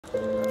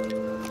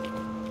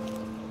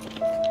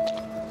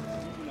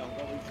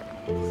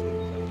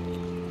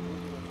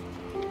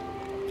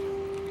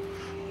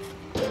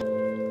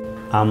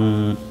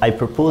I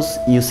propose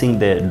using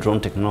the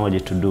drone technology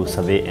to do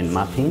survey and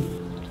mapping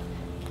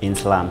in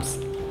slums.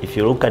 If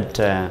you look at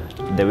the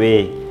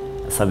way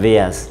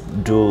surveyors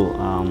do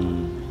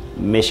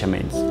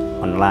measurements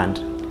on land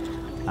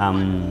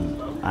and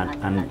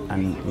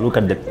look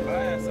at the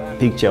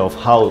picture of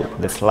how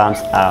the slums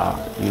are,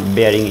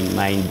 bearing in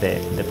mind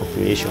the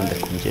population, the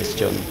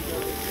congestion,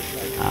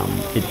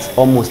 it's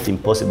almost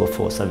impossible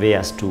for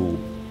surveyors to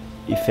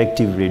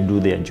effectively do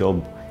their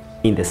job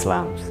in the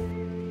slums.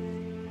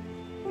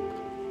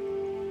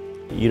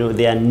 You know,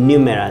 there are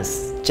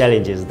numerous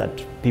challenges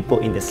that people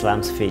in the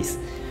slums face,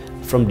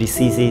 from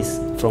diseases,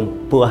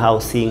 from poor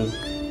housing,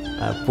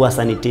 poor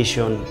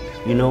sanitation.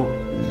 You know,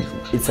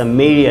 it's a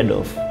myriad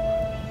of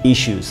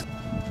issues.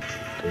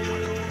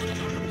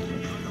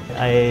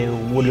 I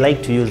would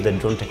like to use the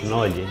drone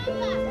technology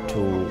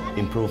to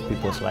improve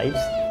people's lives.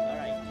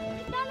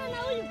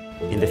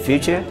 In the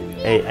future,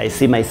 I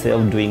see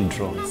myself doing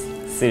drones.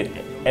 So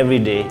every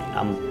day,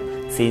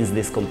 since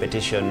this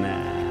competition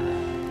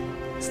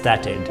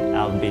started,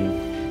 I've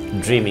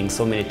been dreaming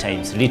so many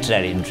times,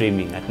 literally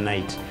dreaming at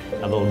night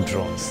about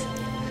drones.